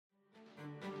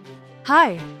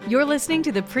Hi, you're listening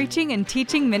to the preaching and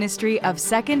teaching ministry of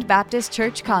Second Baptist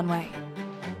Church Conway.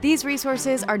 These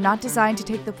resources are not designed to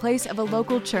take the place of a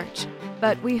local church,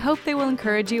 but we hope they will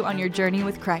encourage you on your journey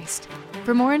with Christ.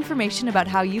 For more information about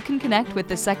how you can connect with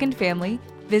the Second family,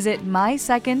 visit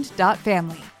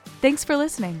mysecond.family. Thanks for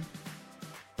listening.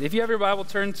 If you have your Bible,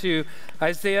 turn to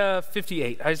Isaiah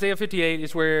 58. Isaiah 58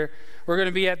 is where we're going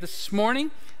to be at this morning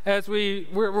as we're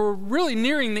really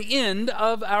nearing the end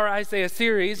of our Isaiah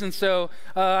series. And so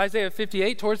Isaiah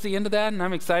 58, towards the end of that, and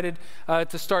I'm excited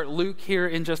to start Luke here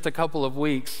in just a couple of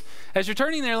weeks. As you're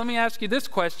turning there, let me ask you this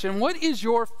question. What is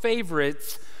your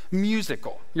favorite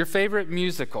musical? Your favorite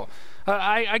musical?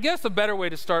 I guess a better way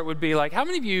to start would be like, how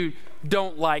many of you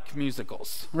don't like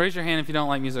musicals? Raise your hand if you don't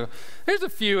like musicals. There's a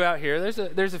few out here.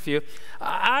 There's a few.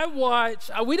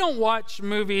 We don't watch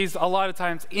movies a lot of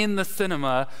times in the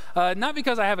cinema, not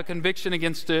because I have a conviction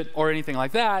against it or anything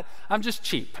like that. I'm just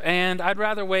cheap, and I'd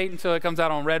rather wait until it comes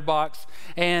out on Redbox,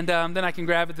 and then I can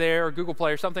grab it there or Google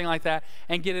Play or something like that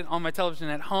and get it on my television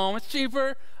at home. It's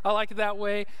cheaper. I like it that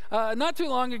way. Not too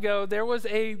long ago, there was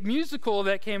a musical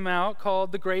that came out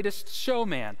called The Greatest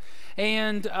Showman.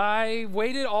 And I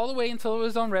waited all the way until it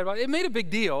was on Redbox. It made a big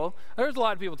deal. There was a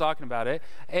lot of people talking about it.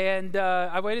 And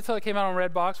I waited till it came out on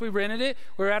Redbox. We rented it.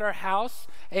 We were at our house,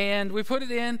 and we put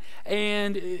it in.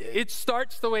 And it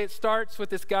starts the way it starts, with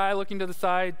this guy looking to the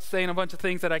side, saying a bunch of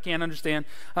things that I can't understand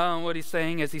what he's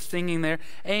saying as he's singing there.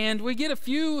 And we get a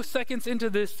few seconds into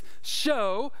this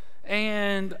show,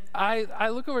 and I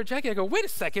look over at Jackie. I go, wait a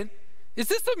second. Is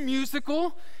this a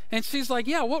musical? And she's like,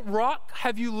 yeah, what rock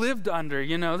have you lived under?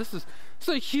 You know, this is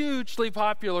a hugely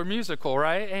popular musical,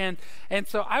 right? And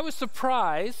so I was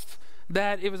surprised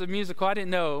that it was a musical. I didn't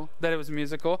know that it was a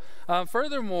musical.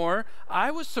 Furthermore, I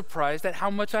was surprised at how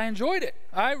much I enjoyed it.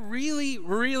 I really,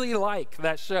 really like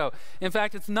that show. In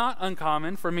fact, it's not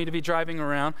uncommon for me to be driving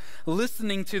around,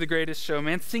 listening to The Greatest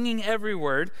Showman, singing every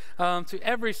word to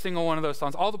every single one of those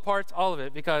songs, all the parts, all of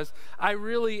it, because I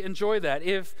really enjoy that.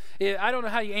 I don't know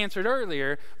how you answered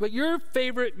earlier, but your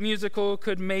favorite musical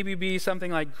could maybe be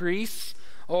something like Grease,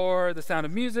 or The Sound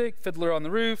of Music, Fiddler on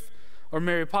the Roof, or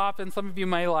Mary Poppins. Some of you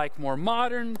may like more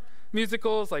modern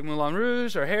musicals like Moulin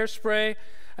Rouge or Hairspray.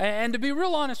 And to be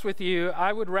real honest with you,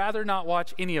 I would rather not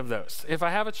watch any of those. If I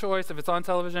have a choice, if it's on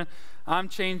television, I'm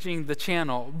changing the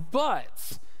channel.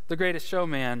 But The Greatest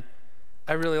Showman,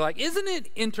 I really like. Isn't it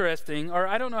interesting, or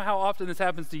I don't know how often this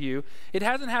happens to you, it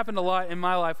hasn't happened a lot in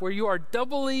my life, where you are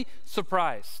doubly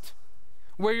surprised,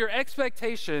 where your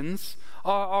expectations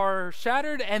are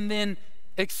shattered and then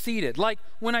exceeded. Like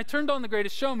when I turned on The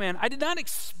Greatest Showman, I did not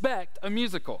expect a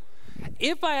musical.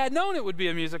 If I had known it would be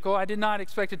a musical, I did not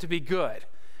expect it to be good.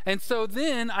 And so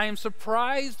then I am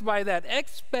surprised by that.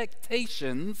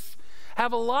 Expectations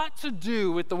have a lot to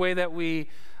do with the way that we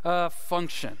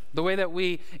function, the way that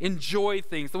we enjoy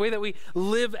things, the way that we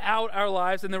live out our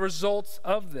lives and the results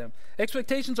of them.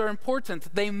 Expectations are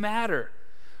important. They matter.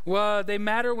 Well, they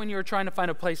matter when you're trying to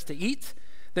find a place to eat.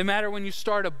 They matter when you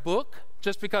start a book,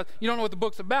 just because you don't know what the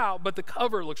book's about, but the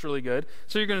cover looks really good,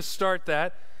 so you're going to start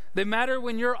that. They matter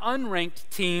when your unranked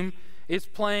team is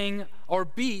playing or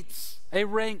beats a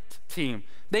ranked team.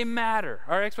 They matter.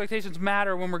 Our expectations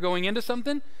matter when we're going into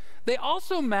something. They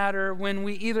also matter when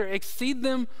we either exceed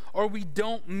them or we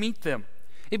don't meet them.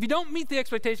 If you don't meet the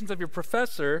expectations of your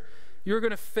professor, you're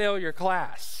going to fail your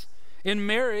class. In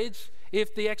marriage,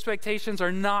 if the expectations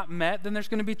are not met, then there's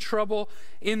going to be trouble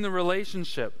in the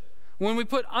relationship. When we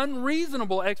put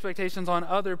unreasonable expectations on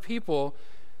other people,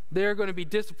 they're going to be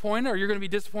disappointed, or you're going to be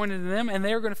disappointed in them, and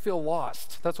they're going to feel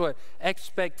lost. That's what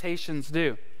expectations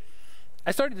do.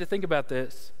 I started to think about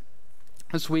this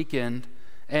weekend,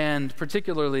 and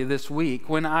particularly this week,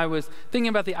 when I was thinking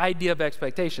about the idea of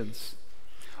expectations.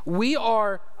 We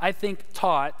are, I think,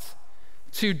 taught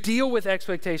to deal with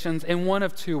expectations in one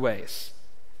of two ways.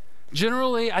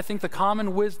 Generally, I think the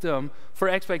common wisdom for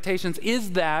expectations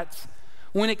is that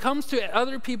when it comes to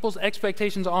other people's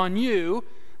expectations on you,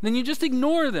 then you just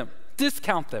ignore them,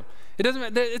 discount them.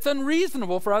 It's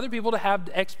unreasonable for other people to have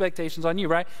expectations on you,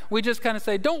 right? We just kind of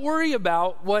say, don't worry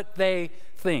about what they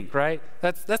think, right?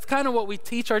 That's kind of what we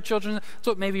teach our children. That's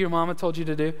what maybe your mama told you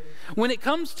to do. When it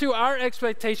comes to our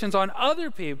expectations on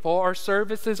other people, our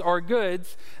services, our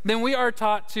goods, then we are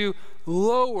taught to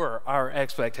lower our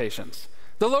expectations.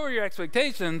 The lower your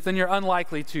expectations, then you're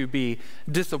unlikely to be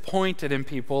disappointed in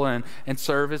people and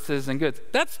services and goods.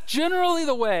 That's generally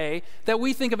the way that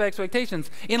we think of expectations.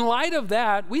 In light of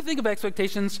that, we think of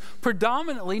expectations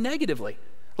predominantly negatively.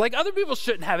 Like, other people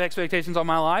shouldn't have expectations on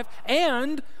my life,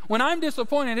 and when I'm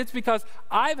disappointed, it's because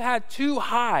I've had too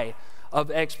high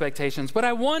of expectations. But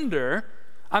I wonder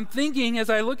I'm thinking as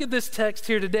I look at this text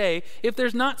here today, if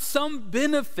there's not some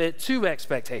benefit to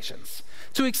expectations,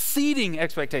 to exceeding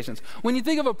expectations. When you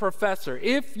think of a professor,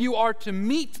 if you are to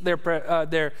meet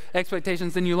their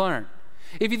expectations, then you learn.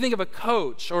 If you think of a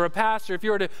coach or a pastor, if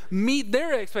you are to meet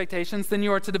their expectations, then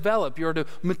you are to develop, you are to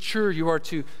mature, you are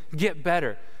to get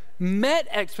better. Met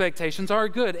expectations are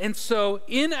good. And so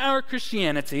in our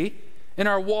Christianity, in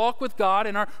our walk with God,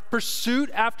 in our pursuit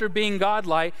after being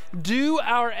God-like, do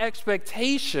our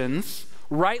expectations,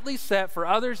 rightly set for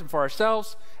others and for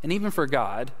ourselves and even for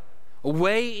God,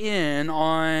 weigh in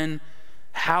on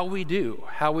how we do,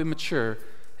 how we mature,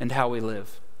 and how we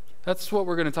live. That's what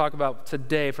we're going to talk about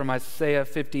today from Isaiah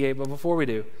 58. But before we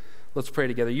do, let's pray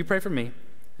together. You pray for me,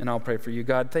 and I'll pray for you.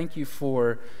 God, thank you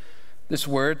for this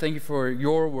word. Thank you for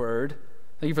your word.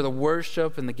 Thank you for the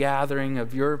worship and the gathering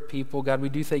of your people. God, we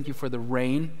do thank you for the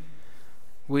rain.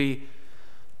 We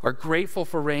are grateful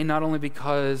for rain, not only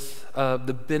because of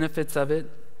the benefits of it,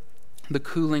 the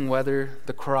cooling weather,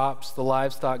 the crops, the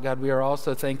livestock. God, we are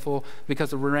also thankful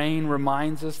because the rain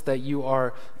reminds us that you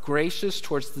are gracious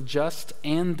towards the just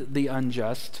and the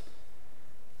unjust,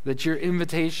 that your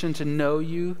invitation to know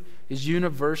you is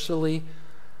universally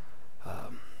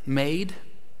made,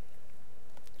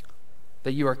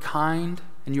 that you are kind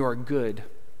and you are good.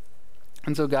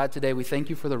 And so, God, today we thank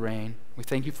you for the rain, we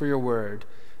thank you for your word,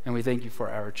 and we thank you for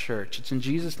our church. It's in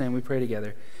Jesus' name we pray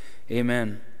together.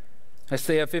 Amen.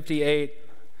 Isaiah 58.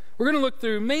 We're going to look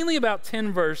through mainly about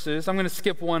 10 verses. I'm going to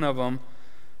skip one of them,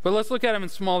 but let's look at them in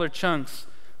smaller chunks.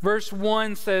 Verse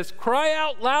 1 says, "Cry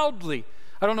out loudly."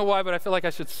 I don't know why, but I feel like I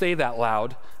should say that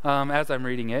loud as I'm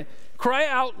reading it. "Cry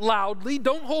out loudly,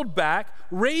 don't hold back.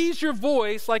 Raise your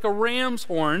voice like a ram's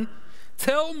horn.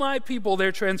 Tell my people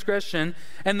their transgression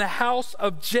and the house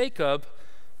of Jacob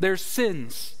their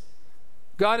sins."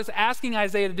 God is asking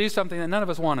Isaiah to do something that none of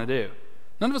us want to do.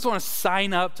 None of us want to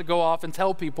sign up to go off and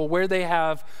tell people where they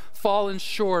have fallen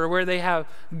short or where they have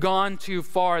gone too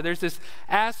far. There's this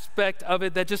aspect of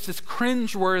it that just is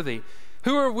cringeworthy.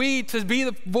 Who are we to be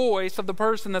the voice of the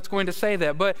person that's going to say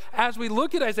that? But as we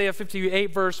look at Isaiah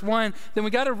 58 verse 1, then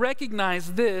we got to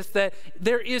recognize this, that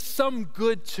there is some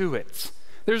good to it.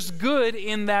 There's good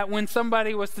in that when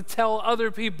somebody was to tell other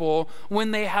people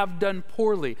when they have done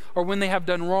poorly or when they have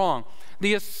done wrong.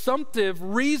 The assumptive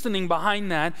reasoning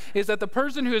behind that is that the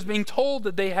person who is being told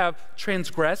that they have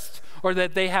transgressed or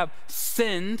that they have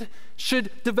sinned should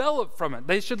develop from it.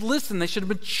 They should listen. They should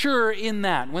mature in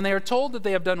that. When they are told that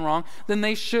they have done wrong, then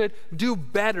they should do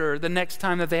better the next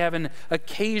time that they have an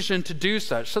occasion to do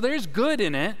such. So there's good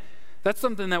in it. That's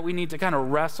something that we need to kind of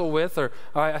wrestle with, or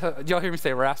y'all hear me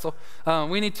say wrestle?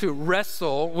 We need to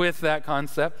wrestle with that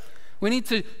concept. We need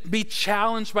to be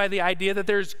challenged by the idea that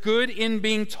there's good in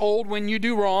being told when you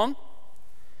do wrong.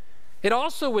 It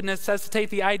also would necessitate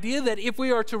the idea that if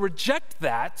we are to reject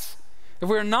that, if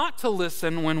we are not to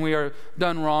listen when we are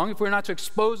done wrong, if we're not to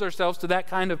expose ourselves to that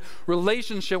kind of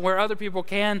relationship where other people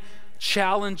can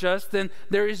challenge us, then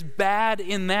there is bad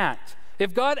in that.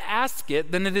 If God asks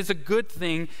it, then it is a good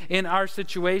thing in our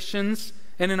situations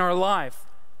and in our life.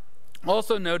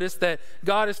 Also notice that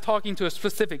God is talking to a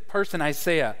specific person,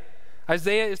 Isaiah.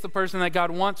 Isaiah is the person that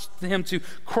God wants him to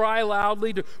cry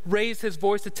loudly, to raise his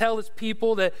voice, to tell his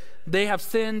people that they have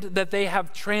sinned, that they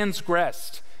have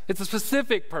transgressed. It's a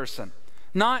specific person,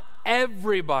 not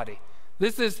everybody.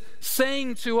 This is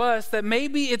saying to us that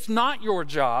maybe it's not your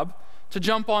job to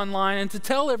jump online and to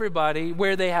tell everybody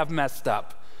where they have messed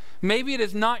up. Maybe it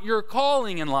is not your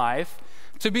calling in life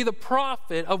to be the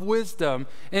prophet of wisdom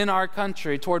in our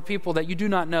country toward people that you do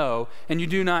not know and you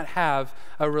do not have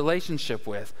a relationship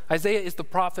with. Isaiah is the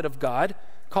prophet of God,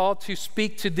 called to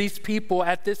speak to these people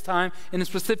at this time in a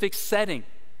specific setting.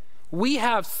 We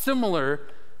have similar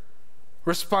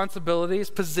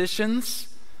responsibilities, positions.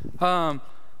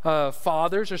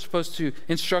 Fathers are supposed to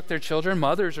instruct their children.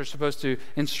 Mothers are supposed to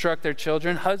instruct their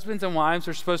children. Husbands and wives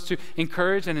are supposed to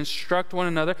encourage and instruct one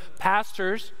another.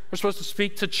 Pastors are supposed to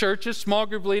speak to churches. Small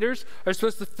group leaders are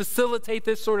supposed to facilitate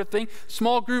this sort of thing.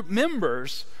 Small group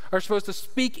members are supposed to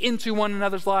speak into one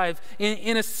another's lives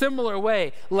in a similar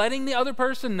way, letting the other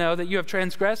person know that you have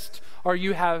transgressed or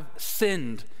you have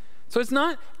sinned. So it's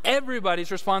not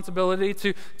everybody's responsibility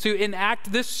to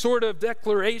enact this sort of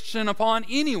declaration upon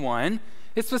anyone.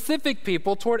 It's specific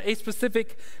people toward a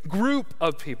specific group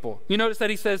of people. You notice that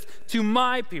he says, to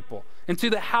my people and to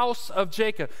the house of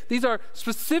Jacob. These are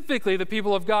specifically the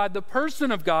people of God, the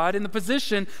person of God in the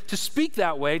position to speak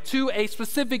that way to a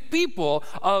specific people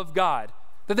of God.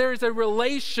 That there is a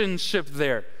relationship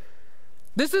there.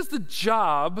 This is the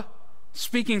job,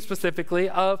 speaking specifically,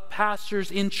 of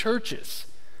pastors in churches.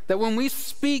 That when we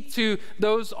speak to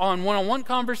those on one-on-one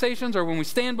conversations or when we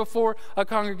stand before a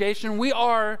congregation, we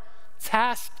are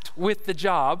tasked with the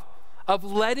job of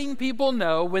letting people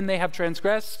know when they have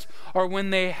transgressed or when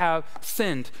they have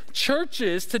sinned.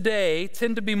 Churches today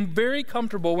tend to be very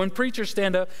comfortable when preachers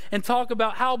stand up and talk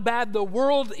about how bad the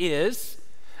world is,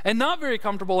 and not very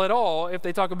comfortable at all if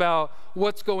they talk about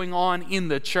what's going on in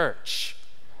the church.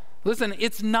 Listen,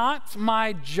 it's not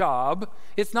my job,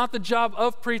 it's not the job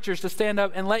of preachers to stand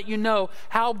up and let you know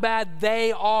how bad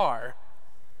they are.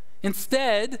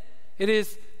 Instead, it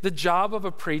is the job of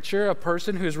a preacher, a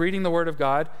person who is reading the Word of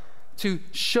God, to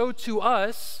show to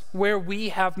us where we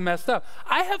have messed up.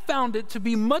 I have found it to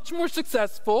be much more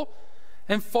successful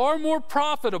and far more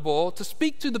profitable to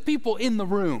speak to the people in the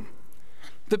room.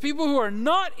 The people who are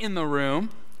not in the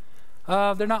room,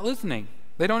 they're not listening.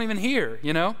 They don't even hear,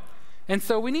 you know? And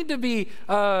so we need to be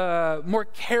more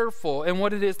careful in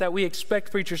what it is that we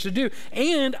expect preachers to do.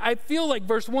 And I feel like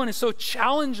verse 1 is so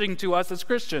challenging to us as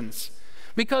Christians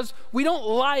because we don't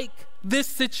like this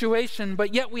situation,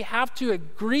 but yet we have to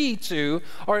agree to,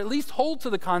 or at least hold to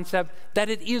the concept that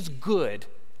it is good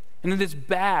and it is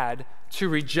bad to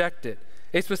reject it.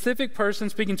 A specific person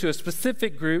speaking to a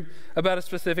specific group about a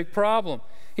specific problem.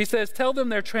 He says, tell them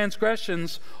their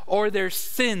transgressions or their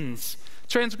sins.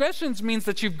 Transgressions means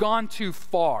that you've gone too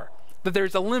far, that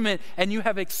there's a limit and you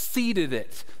have exceeded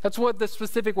it. That's what the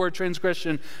specific word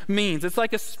transgression means. It's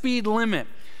like a speed limit.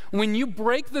 When you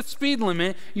break the speed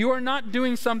limit, you are not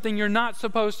doing something you're not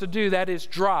supposed to do, that is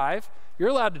drive. You're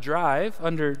allowed to drive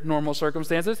under normal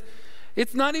circumstances.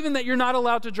 It's not even that you're not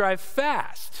allowed to drive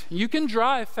fast. You can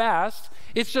drive fast.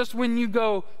 It's just when you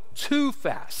go too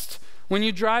fast. When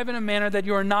you drive in a manner that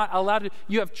you are not allowed to,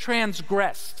 you have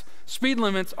transgressed. Speed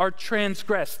limits are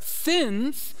transgressed.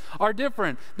 Sins are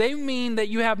different. They mean that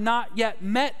you have not yet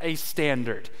met a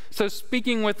standard. So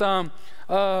sticking with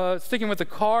the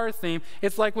car theme,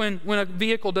 it's like when a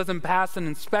vehicle doesn't pass an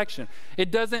inspection.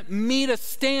 It doesn't meet a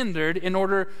standard in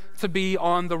order to be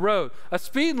on the road. A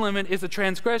speed limit is a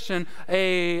transgression.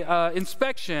 A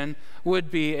inspection would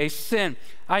be a sin.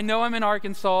 I know I'm in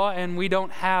Arkansas and we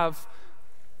don't have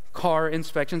car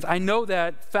inspections. I know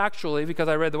that factually because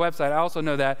I read the website. I also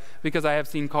know that because I have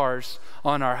seen cars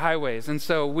on our highways. And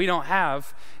so we don't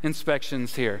have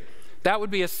inspections here. That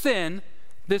would be a sin.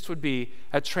 This would be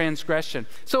a transgression.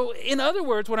 So in other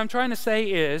words, what I'm trying to say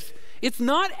is, it's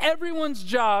not everyone's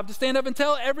job to stand up and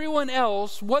tell everyone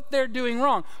else what they're doing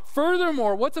wrong.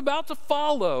 Furthermore, what's about to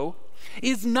follow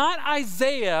is not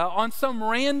Isaiah on some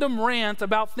random rant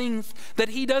about things that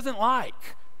he doesn't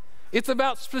like. It's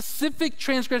about specific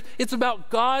transgression. It's about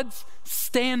God's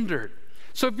standard.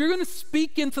 So if you're going to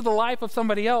speak into the life of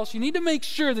somebody else, you need to make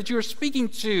sure that you are speaking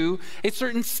to a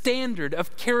certain standard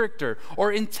of character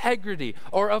or integrity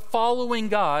or of following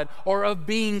God or of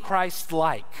being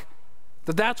Christ-like.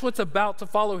 That's what's about to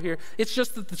follow here. It's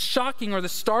just that the shocking or the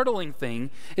startling thing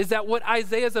is that what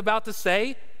Isaiah is about to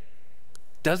say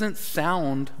doesn't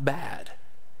sound bad.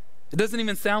 It doesn't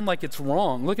even sound like it's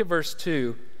wrong. Look at verse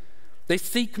 2. They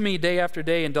seek me day after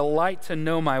day and delight to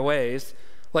know my ways.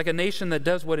 Like a nation that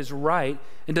does what is right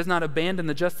and does not abandon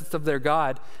the justice of their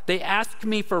God. They ask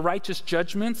me for righteous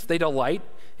judgments. They delight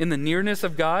in the nearness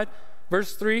of God.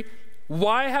 Verse 3,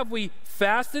 why have we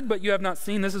fasted, but you have not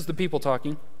seen? This is the people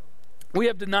talking. We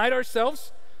have denied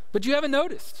ourselves, but you haven't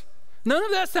noticed. None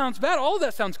of that sounds bad. All of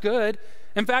that sounds good.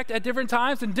 In fact, at different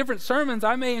times in different sermons,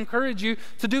 I may encourage you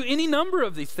to do any number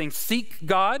of these things. Seek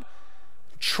God.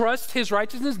 Trust his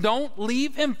righteousness. Don't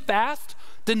leave him fast.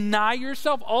 Deny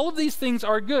yourself. All of these things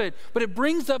are good, but it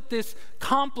brings up this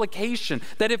complication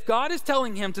that if God is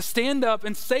telling him to stand up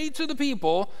and say to the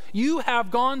people, you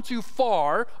have gone too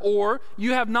far or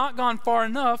you have not gone far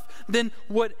enough, then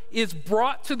what is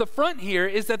brought to the front here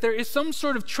is that there is some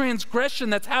sort of transgression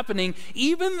that's happening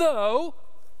even though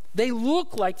they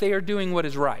look like they are doing what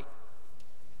is right.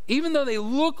 Even though they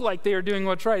look like they are doing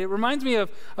what's right. It reminds me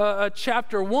of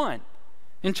chapter 1.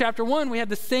 In chapter 1, we had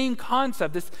the same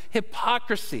concept, this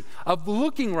hypocrisy of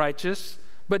looking righteous,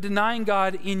 but denying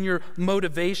God in your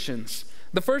motivations.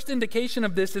 The first indication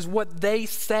of this is what they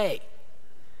say.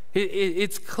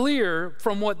 It's clear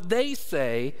from what they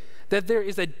say that there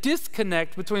is a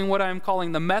disconnect between what I'm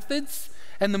calling the methods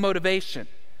and the motivation,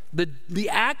 the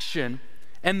action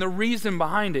and the reason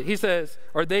behind it. He says,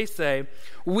 or they say,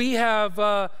 we have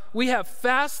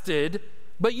fasted,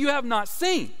 but you have not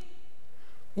seen.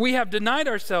 We have denied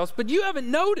ourselves, but you haven't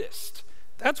noticed.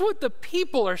 That's what the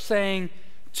people are saying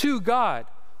to God.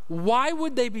 Why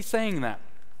would they be saying that?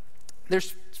 They're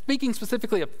speaking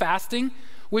specifically of fasting,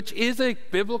 which is a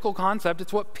biblical concept.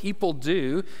 It's what people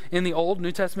do in the Old,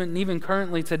 New Testament, and even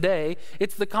currently today.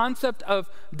 It's the concept of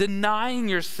denying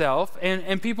yourself,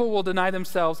 and people will deny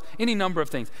themselves any number of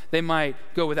things. They might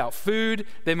go without food.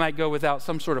 They might go without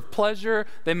some sort of pleasure.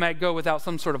 They might go without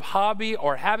some sort of hobby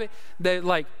or habit. They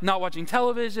like not watching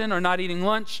television or not eating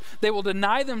lunch. They will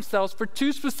deny themselves for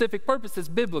two specific purposes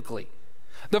biblically.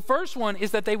 The first one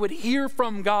is that they would hear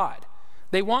from God.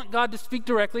 They want God to speak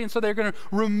directly, and so they're going to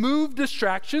remove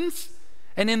distractions.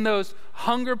 And in those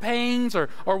hunger pangs or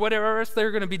whatever else,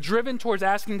 they're going to be driven towards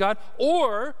asking God,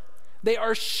 or they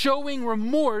are showing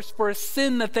remorse for a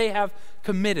sin that they have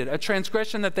committed, a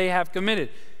transgression that they have committed.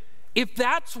 If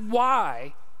that's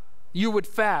why you would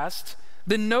fast,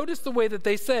 then notice the way that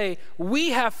they say,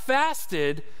 we have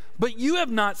fasted, but you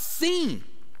have not seen.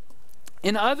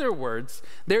 In other words,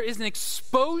 there is an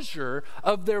exposure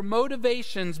of their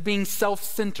motivations being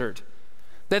self-centered.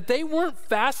 That they weren't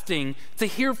fasting to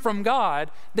hear from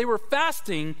God, they were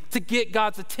fasting to get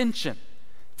God's attention,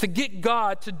 to get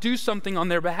God to do something on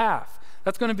their behalf.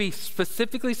 That's going to be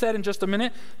specifically said in just a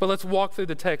minute, but let's walk through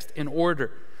the text in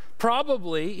order.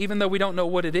 Probably, even though we don't know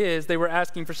what it is, they were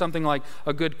asking for something like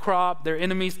a good crop, their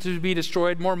enemies to be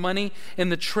destroyed, more money in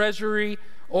the treasury,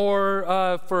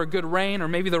 or for a good rain, or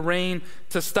maybe the rain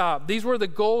to stop. These were the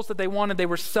goals that they wanted. They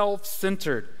were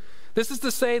self-centered. This is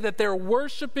to say that their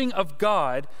worshiping of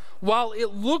God, while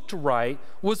it looked right,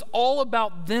 was all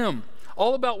about them,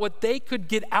 all about what they could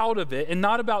get out of it, and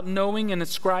not about knowing and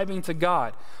ascribing to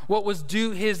God what was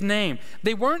due his name.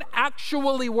 They weren't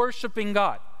actually worshiping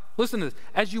God. Listen to this.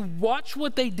 As you watch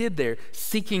what they did there,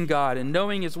 seeking God and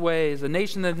knowing his ways, a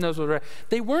nation that knows what's right,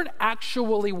 they weren't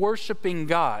actually worshiping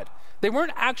God. They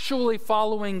weren't actually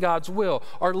following God's will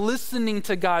or listening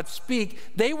to God speak.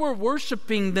 They were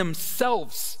worshiping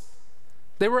themselves.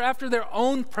 They were after their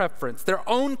own preference, their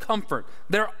own comfort,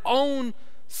 their own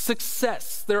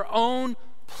success, their own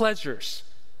pleasures.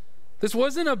 This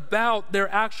wasn't about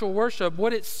their actual worship.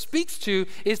 What it speaks to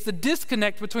is the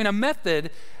disconnect between a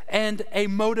method and a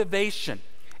motivation.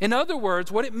 In other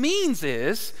words, what it means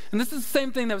is, and this is the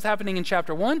same thing that was happening in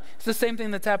chapter 1, it's the same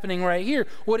thing that's happening right here.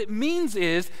 What it means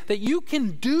is that you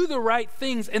can do the right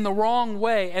things in the wrong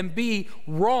way and be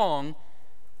wrong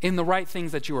in the right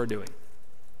things that you are doing.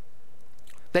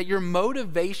 That your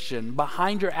motivation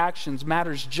behind your actions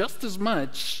matters just as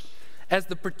much as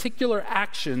the particular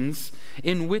actions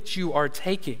in which you are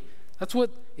taking. That's what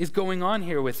is going on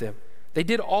here with them. They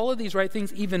did all of these right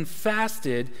things, even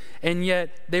fasted, and yet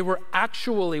they were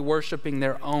actually worshiping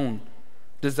their own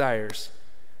desires.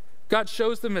 God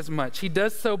shows them as much. He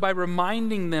does so by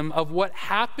reminding them of what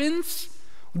happens.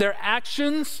 Their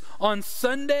actions on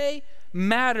Sunday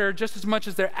matter just as much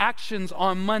as their actions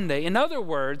on Monday. In other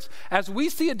words, as we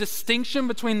see a distinction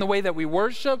between the way that we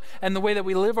worship and the way that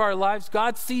we live our lives,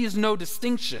 God sees no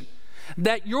distinction.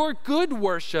 That your good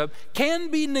worship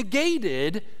can be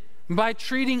negated by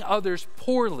treating others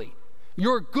poorly.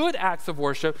 Your good acts of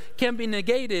worship can be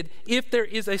negated if there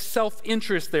is a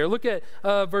self-interest there. Look at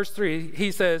verse 3.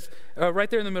 He says, right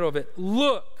there in the middle of it,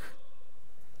 look.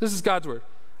 This is God's word.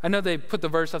 I know they put the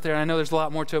verse up there, and I know there's a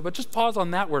lot more to it, but just pause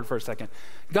on that word for a second.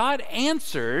 God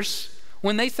answers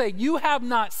when they say, you have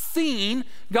not seen.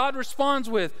 God responds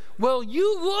with, well,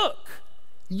 you look.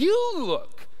 You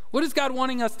look. What is God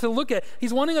wanting us to look at?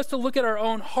 He's wanting us to look at our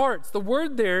own hearts. The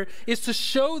word there is to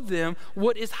show them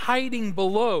what is hiding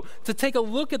below, to take a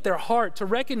look at their heart, to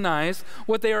recognize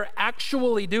what they are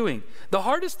actually doing. The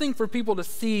hardest thing for people to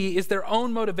see is their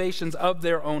own motivations of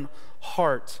their own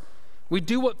heart. We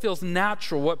do what feels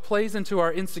natural, what plays into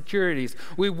our insecurities.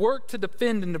 We work to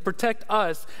defend and to protect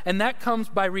us, and that comes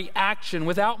by reaction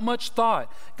without much thought.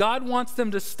 God wants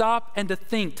them to stop and to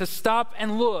think, to stop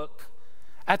and look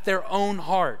at their own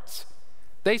hearts.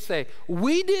 They say,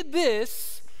 we did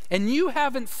this and you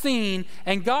haven't seen,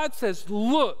 and God says,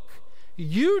 look,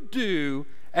 you do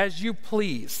as you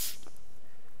please.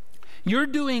 You're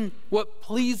doing what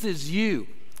pleases you.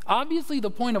 Obviously,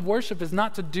 the point of worship is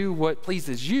not to do what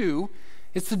pleases you,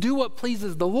 it's to do what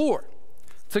pleases the Lord,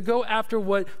 to go after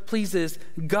what pleases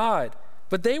God.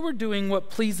 But they were doing what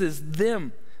pleases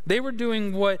them. They were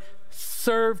doing what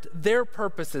served their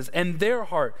purposes and their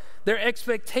heart, their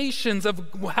expectations of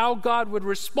how God would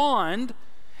respond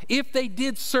if they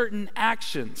did certain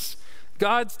actions.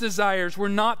 God's desires were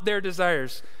not their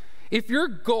desires. If your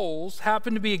goals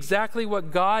happen to be exactly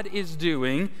what God is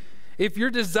doing, if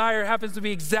your desire happens to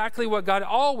be exactly what God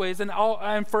always and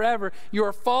forever, you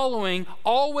are following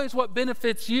always what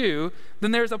benefits you,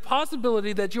 then there's a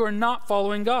possibility that you are not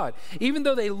following God. Even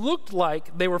though they looked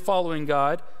like they were following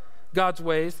God's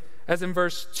ways, as in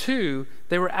verse 2,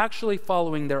 they were actually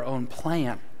following their own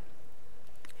plan.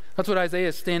 That's what Isaiah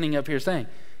is standing up here saying.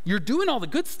 You're doing all the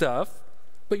good stuff,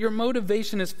 but your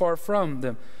motivation is far from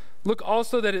them. Look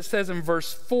also that it says in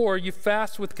verse 4, you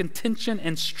fast with contention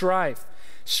and strife.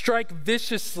 Strike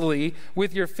viciously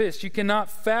with your fist. You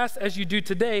cannot fast as you do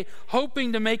today,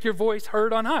 hoping to make your voice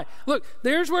heard on high. Look,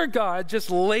 there's where God just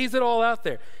lays it all out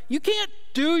there. You can't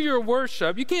do your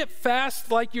worship. You can't fast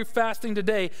like you're fasting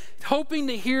today, hoping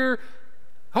that your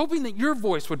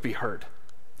voice would be heard.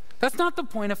 That's not the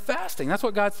point of fasting. That's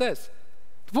what God says.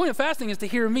 The point of fasting is to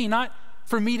hear me, not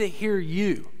for me to hear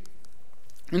you.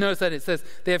 You notice that it says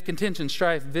they have contention,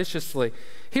 strife viciously.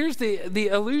 Here's the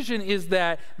illusion is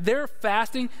that they're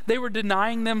fasting, they were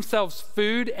denying themselves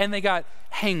food, and they got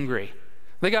hangry.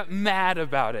 They got mad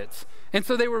about it. And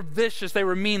so they were vicious, they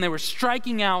were mean, they were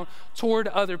striking out toward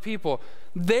other people.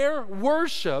 Their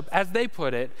worship, as they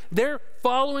put it, their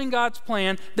following God's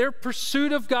plan, their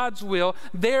pursuit of God's will,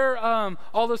 their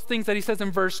all those things that he says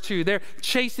in verse 2, their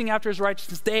chasing after his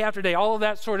righteousness day after day, all of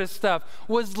that sort of stuff,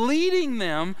 was leading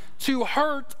them to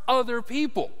hurt other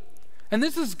people. And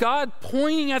this is God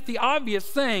pointing at the obvious,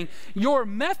 saying, your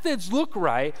methods look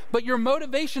right, but your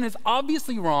motivation is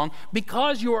obviously wrong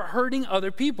because you are hurting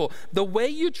other people. The way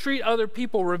you treat other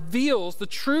people reveals the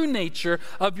true nature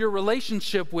of your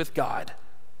relationship with God.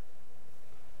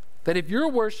 That if your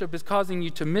worship is causing you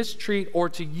to mistreat or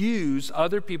to use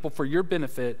other people for your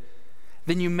benefit,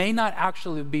 then you may not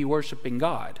actually be worshiping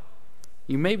God.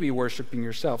 You may be worshiping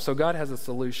yourself. So God has a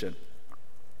solution.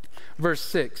 Verse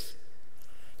 6.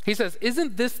 He says,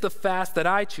 isn't this the fast that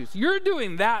I choose? You're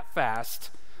doing that fast,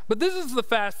 but this is the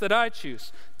fast that I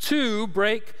choose. To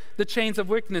break the chains of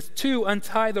wickedness, to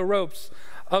untie the ropes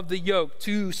of the yoke,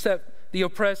 to set the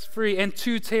oppressed free, and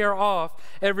to tear off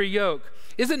every yoke.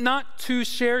 Is it not to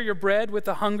share your bread with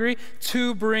the hungry,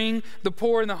 to bring the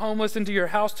poor and the homeless into your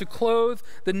house, to clothe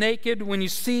the naked when you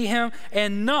see him,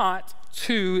 and not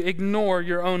to ignore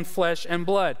your own flesh and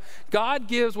blood? God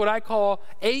gives what I call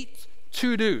 8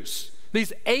 to-dos.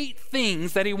 These 8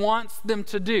 things that he wants them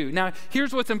to do. Now,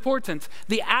 here's what's important.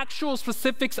 The actual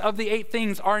specifics of the 8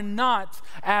 things are not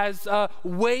as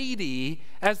weighty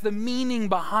as the meaning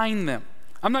behind them.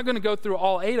 I'm not going to go through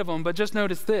all 8 of them, but just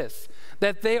notice this,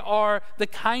 that they are the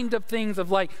kind of things of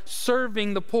like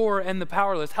serving the poor and the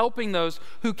powerless, helping those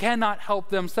who cannot help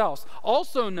themselves.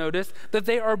 Also notice that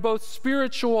they are both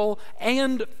spiritual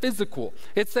and physical.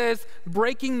 It says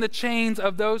breaking the chains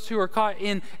of those who are caught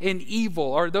in evil,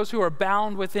 or those who are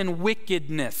bound within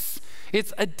wickedness.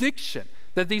 It's addiction.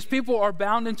 That these people are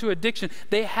bound into addiction.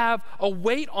 They have a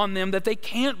weight on them that they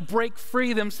can't break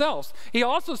free themselves. He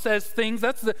also says things,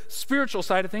 that's the spiritual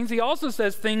side of things. He also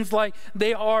says things like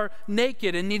they are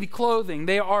naked and need clothing.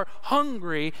 They are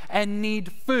hungry and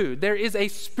need food. There is a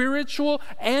spiritual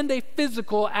and a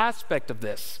physical aspect of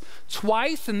this.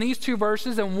 Twice in these 2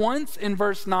 verses, and once in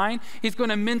verse 9, he's going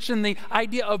to mention the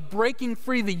idea of breaking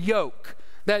free the yoke.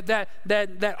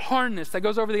 That harness that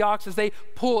goes over the ox as they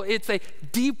pull, it's a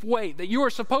deep weight that you are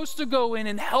supposed to go in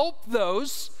and help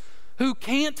those who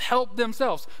can't help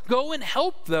themselves. Go and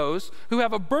help those who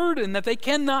have a burden that they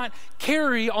cannot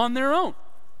carry on their own.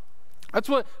 That's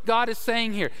what God is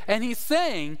saying here. And he's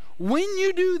saying, when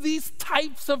you do these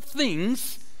types of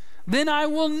things, then I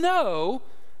will know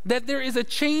that there is a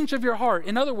change of your heart.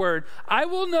 In other words, I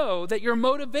will know that your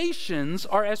motivations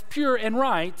are as pure and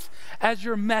right as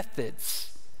your methods.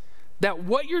 That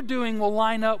what you're doing will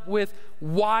line up with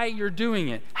why you're doing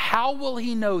it. How will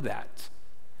he know that?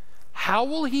 How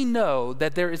will he know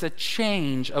that there is a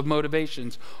change of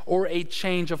motivations or a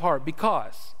change of heart?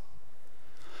 Because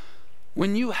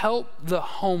when you help the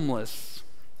homeless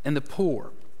and the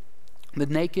poor, the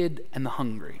naked and the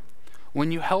hungry,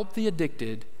 when you help the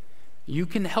addicted, you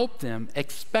can help them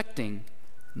expecting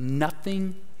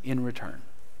nothing in return.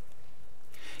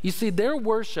 You see, their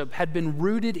worship had been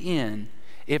rooted in,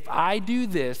 if I do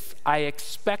this, I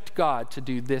expect God to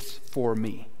do this for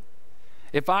me.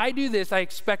 If I do this, I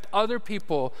expect other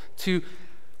people to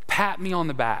pat me on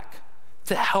the back,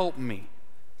 to help me,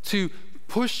 to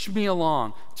push me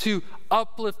along, to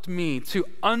uplift me, to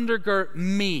undergird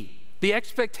me. The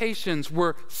expectations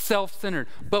were self-centered.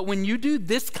 But when you do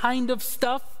this kind of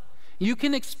stuff, you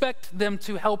can expect them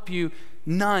to help you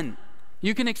none.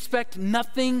 You can expect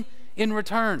nothing in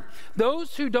return.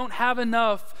 Those who don't have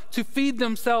enough to feed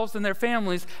themselves and their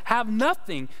families have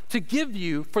nothing to give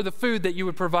you for the food that you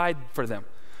would provide for them.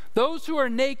 Those who are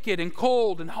naked and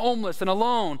cold and homeless and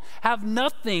alone have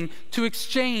nothing to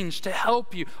exchange to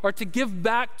help you or to give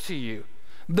back to you.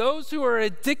 Those who are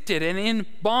addicted and in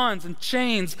bonds and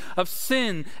chains of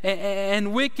sin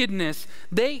and wickedness,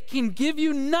 they can give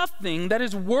you nothing that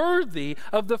is worthy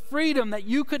of the freedom that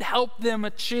you could help them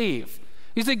achieve.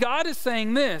 You see, God is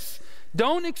saying this: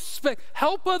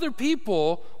 help other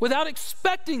people without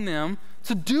expecting them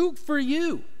to do for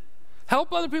you.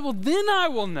 Help other people, then I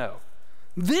will know.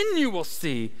 Then you will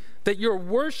see that your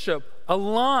worship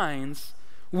aligns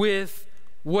with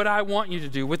what I want you to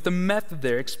do, with the method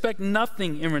there. Expect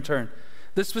nothing in return.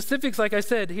 The specifics, like I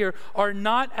said here, are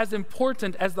not as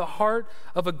important as the heart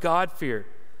of a God-fearer.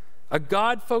 A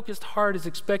God-focused heart is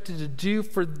expected to do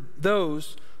for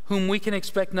those whom we can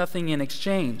expect nothing in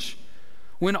exchange.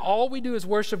 When all we do is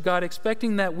worship God,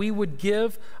 expecting that we would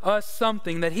give us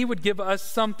something, that He would give us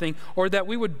something, or that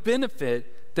we would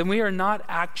benefit, then we are not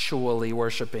actually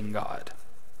worshiping God.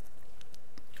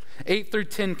 8 through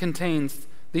 10 contains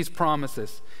these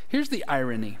promises. Here's the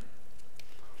irony.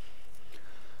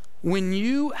 When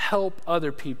you help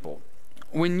other people,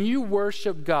 when you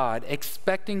worship God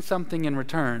expecting something in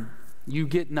return, you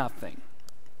get nothing.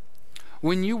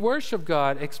 When you worship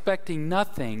God expecting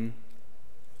nothing,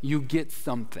 you get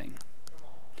something.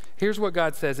 Here's what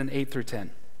God says in 8 through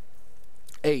 10.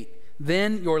 8,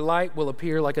 then your light will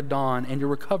appear like a dawn, and your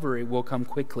recovery will come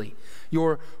quickly.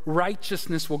 Your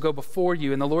righteousness will go before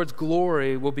you, and the Lord's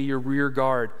glory will be your rear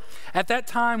guard. At that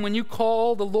time, when you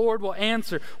call, the Lord will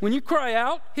answer. When you cry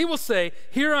out, He will say,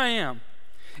 here I am.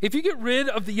 If you get rid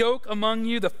of the yoke among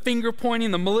you, the finger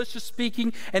pointing, the malicious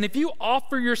speaking, and if you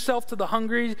offer yourself to the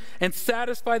hungry and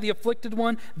satisfy the afflicted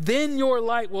one, then your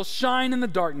light will shine in the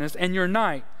darkness and your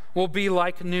night will be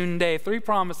like noonday. 3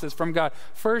 promises from God.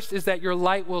 First is that your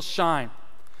light will shine.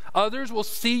 Others will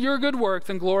see your good works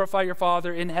and glorify your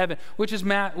Father in heaven, which is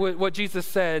what Jesus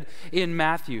said in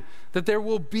Matthew, that there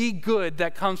will be good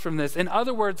that comes from this. In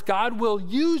other words, God will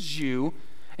use you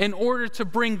in order to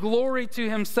bring glory to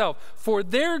Himself for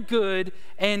their good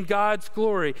and God's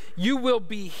glory. You will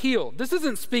be healed. This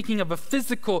isn't speaking of a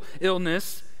physical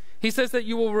illness. He says that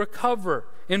you will recover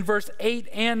in verse 8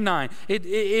 and 9.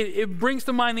 It brings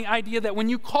to mind the idea that when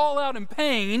you call out in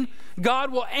pain,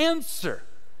 God will answer.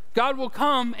 God will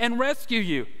come and rescue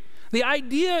you. The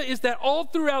idea is that all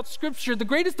throughout Scripture, the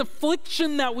greatest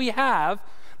affliction that we have,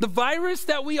 the virus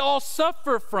that we all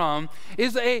suffer from,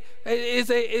 is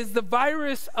the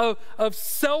virus of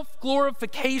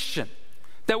self-glorification.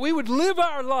 That we would live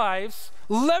our lives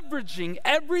leveraging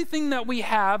everything that we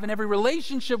have and every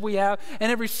relationship we have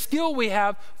and every skill we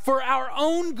have for our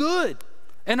own good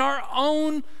and our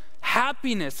own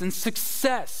happiness and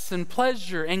success and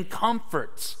pleasure and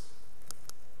comfort.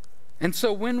 And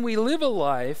so when we live a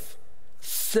life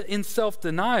in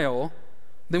self-denial,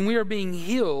 then we are being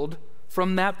healed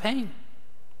from that pain,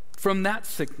 from that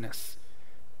sickness.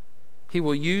 He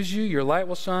will use you, your light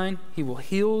will shine, He will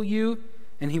heal you,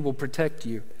 and He will protect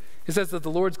you. It says that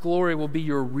the Lord's glory will be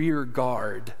your rear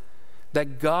guard,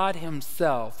 that God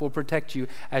Himself will protect you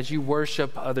as you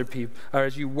worship other people, or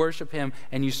as you worship Him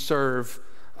and you serve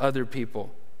other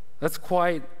people. That's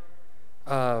quite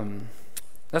some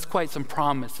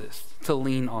promises to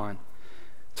lean on.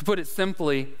 To put it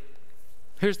simply,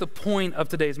 here's the point of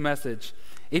today's message.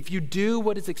 If you do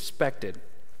what is expected,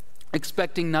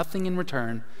 expecting nothing in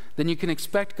return, then you can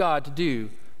expect God to do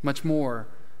much more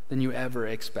than you ever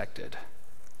expected.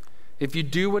 If you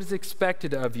do what is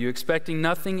expected of you, expecting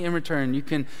nothing in return, you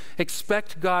can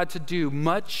expect God to do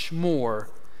much more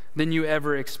than you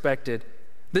ever expected.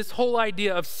 This whole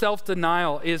idea of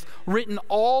self-denial is written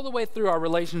all the way through our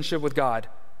relationship with God.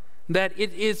 That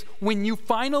it is when you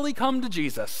finally come to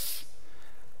Jesus,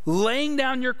 laying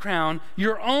down your crown,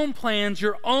 your own plans,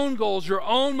 your own goals, your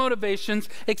own motivations,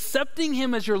 accepting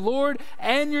Him as your Lord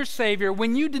and your Savior.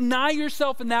 When you deny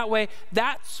yourself in that way,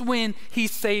 that's when He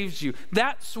saves you.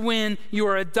 That's when you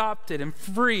are adopted and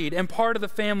freed and part of the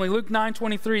family. Luke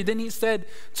 9:23, then He said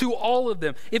to all of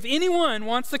them, if anyone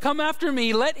wants to come after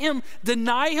me, let him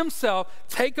deny himself,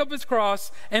 take up his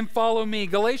cross, and follow me.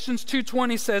 Galatians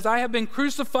 2:20 says, I have been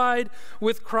crucified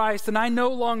with Christ, and I no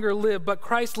longer live, but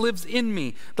Christ lives in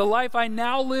me. The life I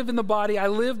now live in the body, I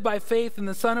live by faith in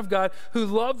the Son of God who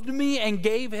loved me and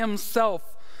gave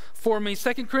Himself for me.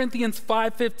 2 Corinthians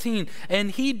 5:15,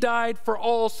 and He died for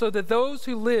all so that those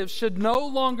who live should no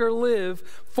longer live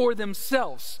for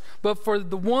themselves, but for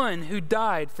the one who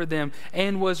died for them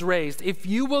and was raised. If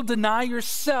you will deny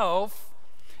yourself,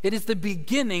 it is the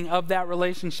beginning of that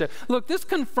relationship. Look, this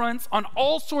confronts on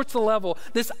all sorts of levels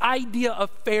this idea of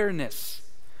fairness.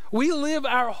 We live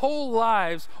our whole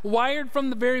lives wired from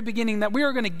the very beginning that we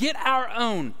are going to get our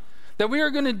own, that we are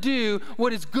going to do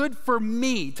what is good for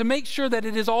me to make sure that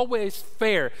it is always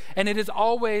fair and it is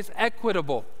always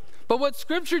equitable. But what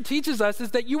Scripture teaches us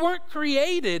is that you weren't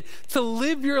created to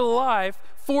live your life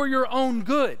for your own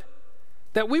good,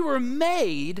 that we were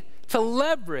made to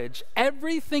leverage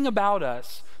everything about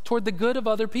us toward the good of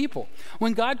other people.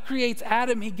 When God creates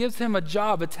Adam, he gives him a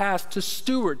job, a task to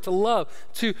steward, to love,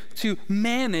 to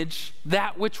manage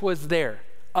that which was there,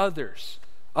 others,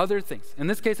 other things. In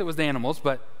this case, it was the animals,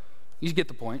 but you get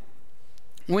the point.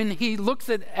 When he looks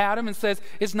at Adam and says,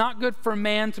 it's not good for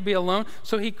man to be alone,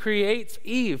 so he creates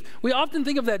Eve. We often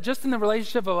think of that just in the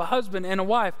relationship of a husband and a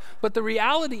wife, but the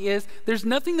reality is there's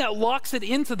nothing that locks it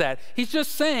into that. He's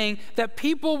just saying that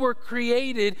people were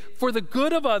created for the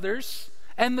good of others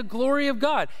and the glory of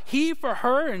God. He for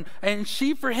her and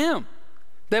she for him.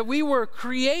 That we were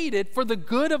created for the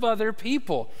good of other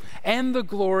people and the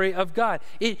glory of God.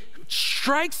 It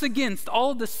strikes against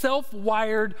all the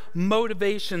self-wired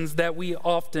motivations that we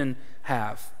often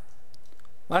have.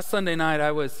 Last Sunday night,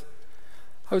 I was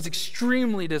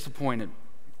extremely disappointed.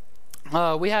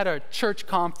 We had a church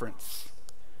conference,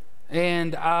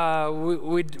 and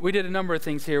we did a number of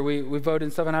things here. We voted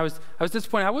and stuff, and I was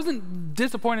disappointed. I wasn't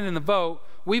disappointed in the vote.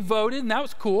 We voted, and that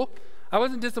was cool. I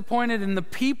wasn't disappointed in the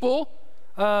people.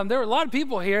 There were a lot of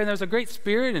people here, and there was a great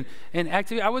spirit and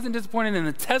activity. I wasn't disappointed in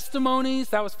the testimonies.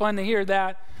 That was fun to hear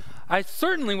that. I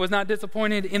certainly was not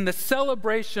disappointed in the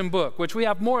celebration book, which we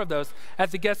have more of those at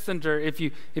the guest center if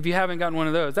you haven't gotten one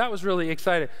of those. That was really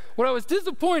exciting. What I was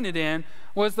disappointed in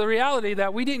was the reality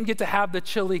that we didn't get to have the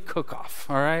chili cook-off,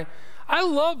 all right? I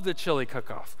love the chili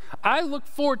cook-off. I look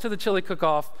forward to the chili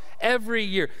cook-off every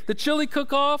year. The chili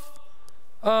cook-off,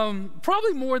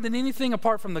 probably more than anything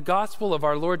apart from the gospel of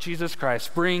our Lord Jesus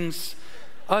Christ, brings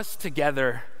us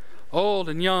together, old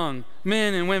and young,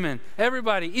 men and women,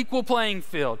 everybody, equal playing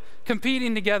field,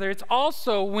 competing together. It's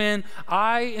also when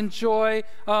I enjoy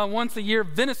once a year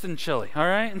venison chili, all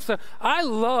right? And so I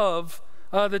love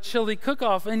the chili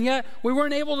cook-off, and yet we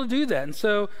weren't able to do that, and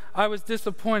so I was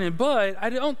disappointed. But I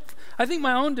think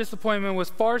my own disappointment was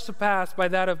far surpassed by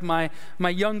that of my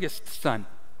youngest son.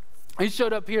 He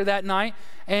showed up here that night,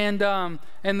 and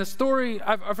the story,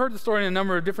 I've heard the story in a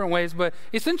number of different ways, but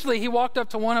essentially he walked up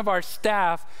to one of our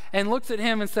staff and looks at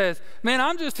him and says, "Man,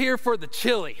 I'm just here for the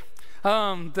chili."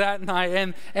 That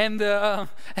night, and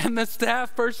the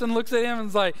staff person looks at him and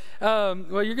is like, "Well,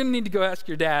 you're going to need to go ask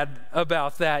your dad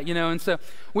about that, you know." And so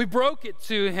we broke it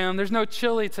to him. There's no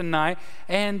chili tonight,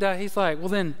 and he's like, "Well,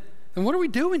 then what are we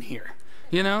doing here?"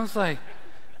 You know, it's like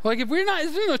if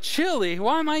there's no chili,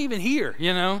 why am I even here,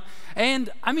 you know? And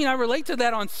I mean, I relate to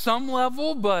that on some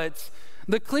level, but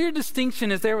the clear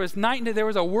distinction is there was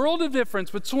a world of difference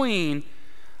between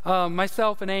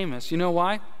myself and Amos. You know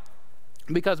why?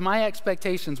 Because my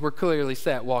expectations were clearly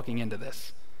set walking into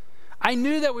this. I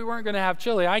knew that we weren't going to have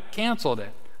chili. I canceled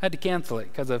it. I had to cancel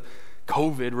it because of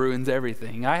COVID ruins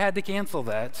everything. I had to cancel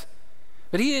that.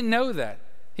 But he didn't know that.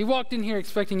 He walked in here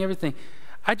expecting everything.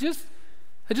 I just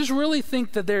really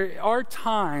think that there are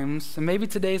times, and maybe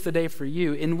today's the day for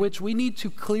you, in which we need to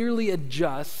clearly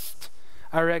adjust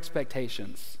our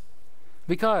expectations.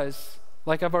 Because,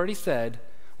 like I've already said,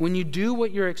 when you do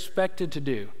what you're expected to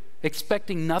do,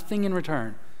 expecting nothing in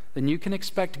return, then you can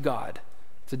expect God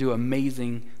to do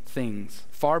amazing things,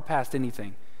 far past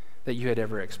anything that you had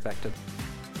ever expected.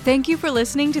 Thank you for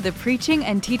listening to the preaching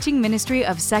and teaching ministry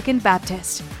of Second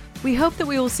Baptist. We hope that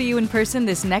we will see you in person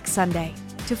this next Sunday.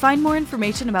 To find more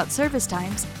information about service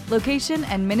times, location,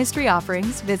 and ministry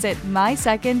offerings, visit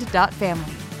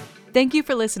mysecond.family. Thank you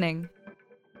for listening.